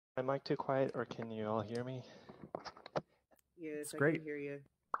my mic too quiet, or can you all hear me? Yes, It's I can great. hear you.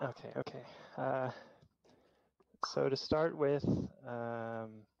 Okay. So to start with,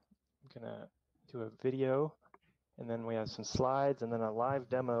 I'm gonna do a video, and then we have some slides, and then a live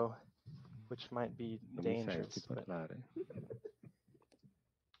demo, which might be dangerous.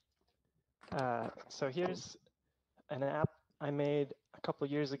 So here's an app I made a couple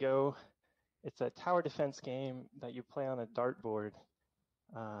years ago. It's a tower defense game that you play on a dartboard,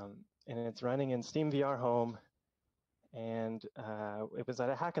 and it's running in Steam VR Home. And it was at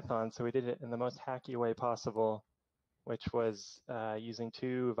a hackathon, so we did it in the most hacky way possible, which was using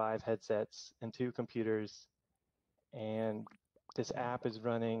 2 Vive headsets and 2 computers. And this app is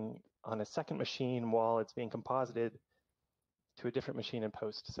running on a second machine while it's being composited to a different machine in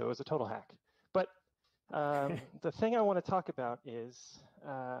post. So it was a total hack. But the thing I want to talk about is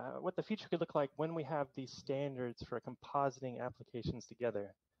what the future could look like when we have these standards for compositing applications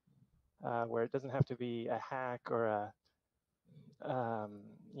together, where it doesn't have to be a hack or a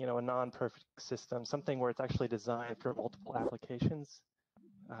a non-perfect system, something where it's actually designed for multiple applications.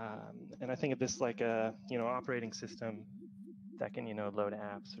 And I think of this like a operating system that can load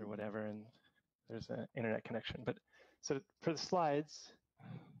apps or whatever, and there's an internet connection. But so for the slides,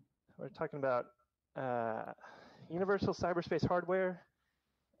 we're talking about universal cyberspace hardware,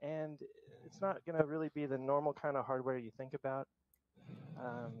 and it's not going to really be the normal kind of hardware you think about.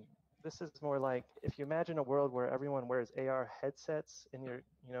 This is more like if you imagine a world where everyone wears AR headsets and your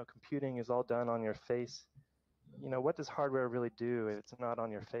computing is all done on your face. What does hardware really do if it's not on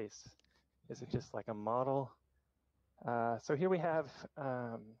your face? Is it just like a model? So here we have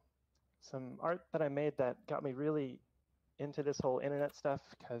some art that I made that got me really into this whole internet stuff,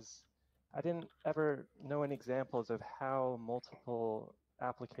 because I didn't ever know any examples of how multiple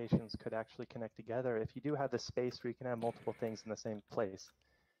applications could actually connect together if you do have the space where you can have multiple things in the same place.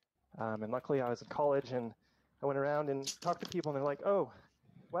 And luckily I was in college and I went around and talked to people and they're like, oh,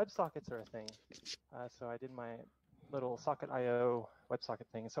 WebSockets are a thing. So I did my little Socket.io WebSocket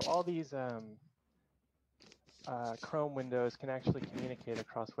thing. So all these Chrome windows can actually communicate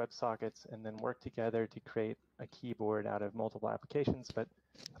across WebSockets and then work together to create a keyboard out of multiple applications. But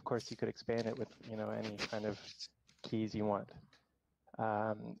of course you could expand it with any kind of keys you want.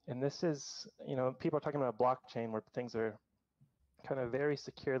 And this is, people are talking about a blockchain where things are kind of very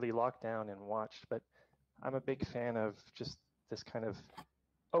securely locked down and watched, but I'm a big fan of just this kind of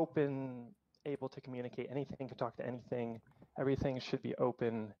open, able to communicate. Anything can talk to anything. Everything should be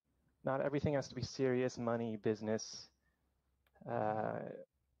open. Not everything has to be serious, money, business.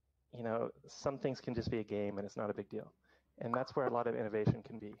 Some things can just be a game and it's not a big deal. And that's where a lot of innovation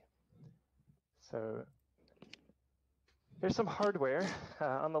can be. So here's some hardware.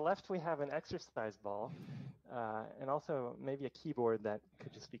 On the left, we have an exercise ball, and also maybe a keyboard that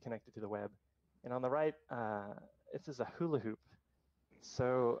could just be connected to the web. And on the right, this is a hula hoop.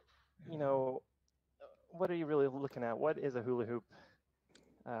 So, what are you really looking at? What is a hula hoop?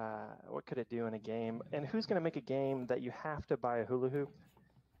 What could it do in a game? And who's going to make a game that you have to buy a hula hoop,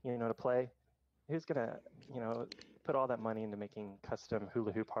 to play? Who's going to, put all that money into making custom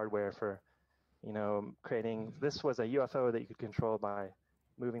hula hoop hardware for creating, this was a UFO that you could control by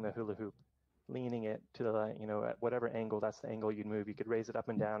moving the hula hoop, leaning it to the, at whatever angle, that's the angle you'd move. You could raise it up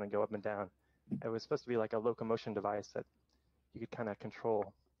and down and go up and down. It was supposed to be like a locomotion device that you could kind of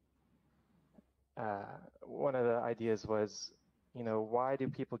control. One of the ideas was, why do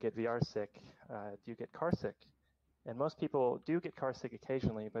people get VR sick? Do you get car sick? And most people do get car sick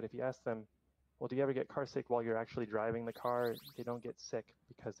occasionally, but if you ask them, well, do you ever get car sick while you're actually driving the car? They don't get sick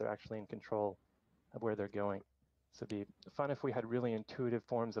because they're actually in control of where they're going. So it'd be fun if we had really intuitive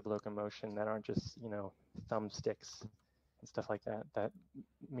forms of locomotion that aren't just, thumbsticks and stuff like that, that,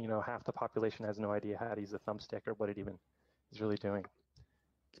 half the population has no idea how to use a thumbstick or what it even is really doing.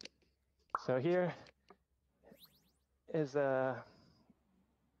 So here is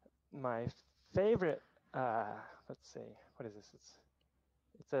my favorite, let's see, what is this?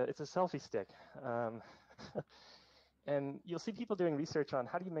 It's a selfie stick. And you'll see people doing research on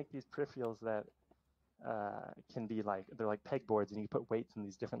how do you make these peripherals that can be like, they're like pegboards and you put weights in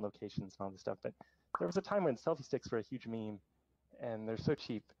these different locations and all this stuff. But there was a time when selfie sticks were a huge meme and they're so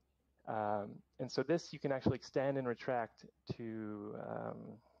cheap. And so this you can actually extend and retract to,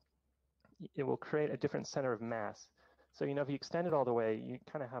 it will create a different center of mass. So, if you extend it all the way, you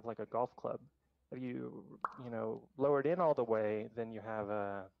kind of have like a golf club. If you, lower it in all the way, then you have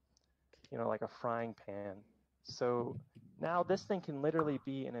a, like a frying pan. So now this thing can literally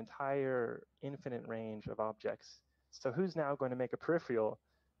be an entire infinite range of objects. So who's now going to make a peripheral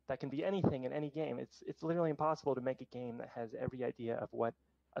that can be anything in any game? It's literally impossible to make a game that has every idea of what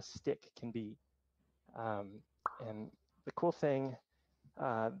a stick can be. And the cool thing,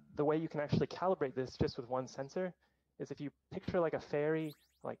 the way you can actually calibrate this just with one sensor is if you picture like a fairy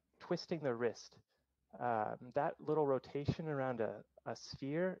like twisting the wrist, that little rotation around a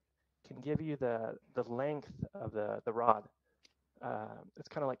sphere can give you the length of the rod. It's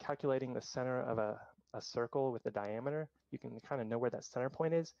kind of like calculating the center of a circle with the diameter. You can kind of know where that center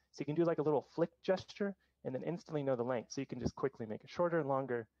point is. So you can do like a little flick gesture and then instantly know the length. So you can just quickly make it shorter and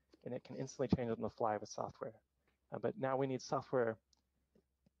longer, and it can instantly change on the fly with software. But now we need software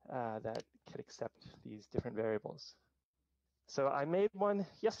that could accept these different variables. So I made one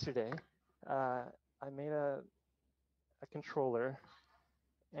yesterday. I made a controller,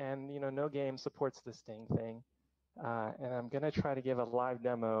 and no game supports this thing. And I'm gonna try to give a live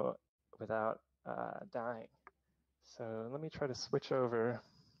demo without dying. So let me try to switch over.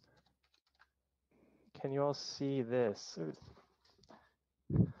 Can you all see this?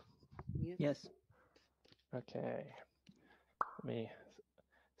 Yes. Okay.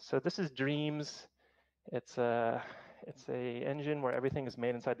 So this is Dreams. It's a engine where everything is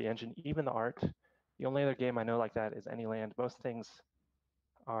made inside the engine, even the art. The only other game I know like that is Anyland. Most things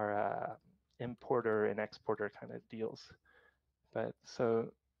are importer and exporter kind of deals. But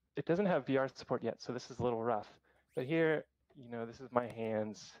so it doesn't have VR support yet, so this is a little rough. But here, this is my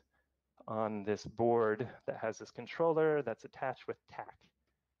hands on this board that has this controller that's attached with tack.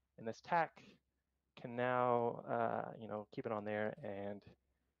 And this tack can now, keep it on there, and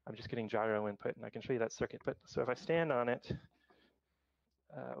I'm just getting gyro input, and I can show you that circuit. But so if I stand on it,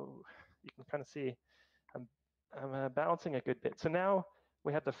 you can kind of see I'm balancing a good bit. So now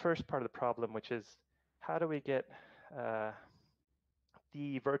we have the first part of the problem, which is how do we get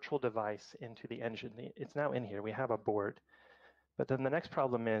the virtual device into the engine? It's now in here. We have a board. But then the next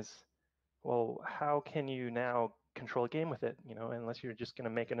problem is, well, how can you now control a game with it? Unless you're just going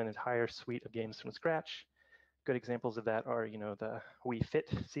to make an entire suite of games from scratch. Good examples of that are, the Wii Fit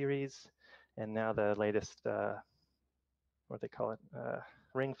series, and now the latest, what they call it,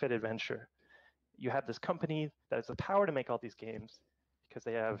 Ring Fit Adventure. You have this company that has the power to make all these games because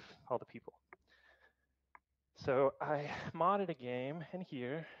they have all the people. So I modded a game, and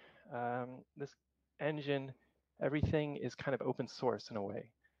here, this engine, everything is kind of open source in a way,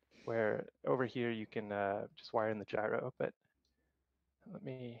 where over here you can just wire in the gyro, but let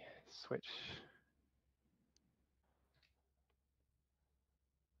me switch.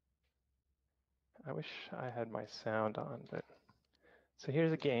 I wish I had my sound on, but so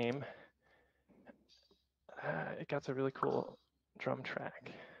here's a game. It got a really cool drum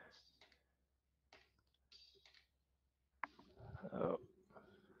track. Oh.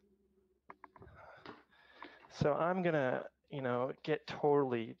 So I'm gonna, get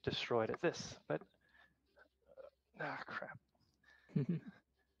totally destroyed at this, but crap. I'm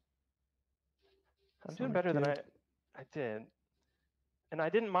doing better than I did. And I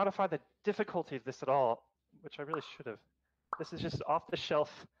didn't modify the difficulty of this at all, which I really should have. This is just off the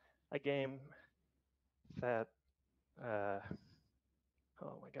shelf, a game that, oh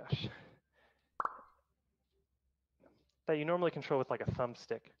my gosh, that you normally control with like a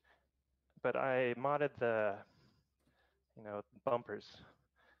thumbstick. But I modded the, bumpers.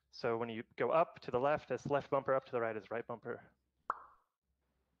 So when you go up to the left, it's left bumper, up to the right is right bumper.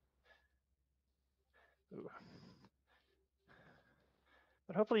 Ooh.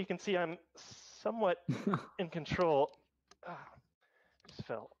 But hopefully you can see I'm somewhat in control. Just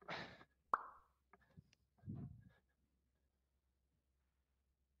fell.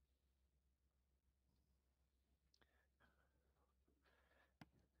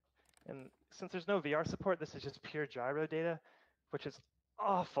 And since there's no VR support, this is just pure gyro data, which is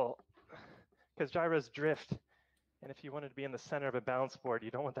awful because gyros drift. And if you wanted to be in the center of a balance board,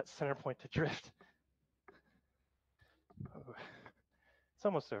 you don't want that center point to drift. Oh, it's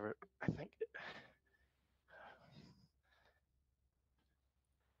almost over, I think.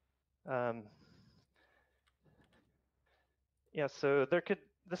 Yeah, so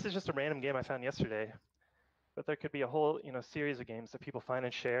this is just a random game I found yesterday, but there could be a whole, series of games that people find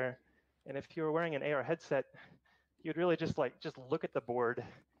and share. And if you were wearing an AR headset, you'd really just look at the board.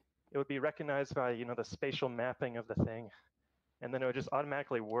 It would be recognized by, the spatial mapping of the thing, and then it would just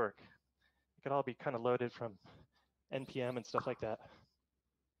automatically work. It could all be kind of loaded from NPM and stuff like that.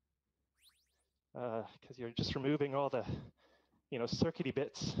 Because you're just removing all the, circuity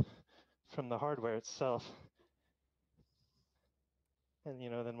bits from the hardware itself. And,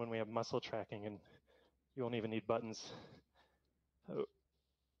 then when we have muscle tracking, and you won't even need buttons.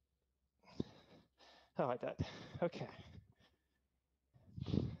 Oh, I died. Okay.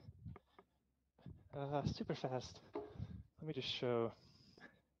 Super fast. Let me just show.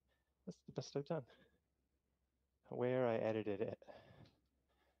 the best I've done. Where I edited it.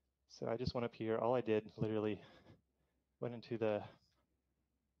 So I just went up here. All I did literally went into the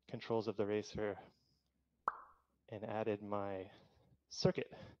controls of the racer and added my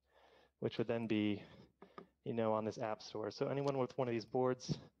circuit, which would then be, on this app store. So anyone with one of these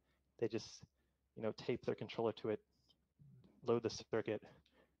boards, they just, tape their controller to it, load the circuit,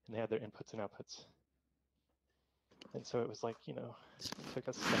 and they have their inputs and outputs. And so it was like, it took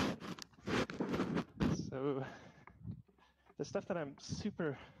a second. So the stuff that I'm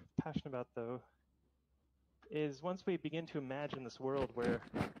super passionate about, though, is once we begin to imagine this world where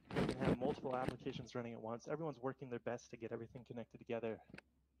we can have multiple applications running at once, everyone's working their best to get everything connected together.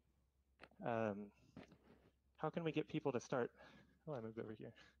 How can we get people to start? Oh, I moved over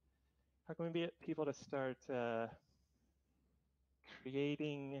here. How can we get people to start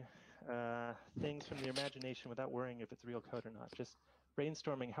creating things from their imagination without worrying if it's real code or not? Just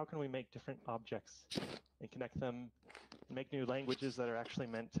brainstorming, how can we make different objects and connect them and make new languages that are actually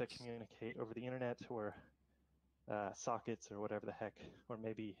meant to communicate over the internet, or sockets or whatever the heck, or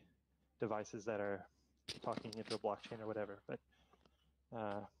maybe devices that are talking into a blockchain or whatever. But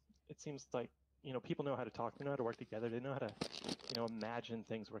it seems like, people know how to talk, they know how to work together, they know how to, imagine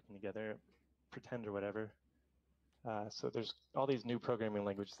things working together, pretend or whatever. So there's all these new programming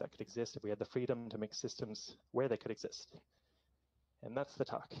languages that could exist if we had the freedom to make systems where they could exist. And that's the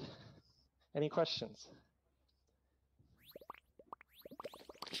talk. Any questions?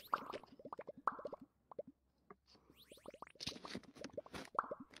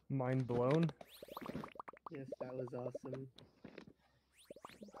 Mind blown. Yes, that was awesome.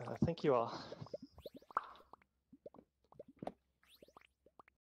 Thank you all.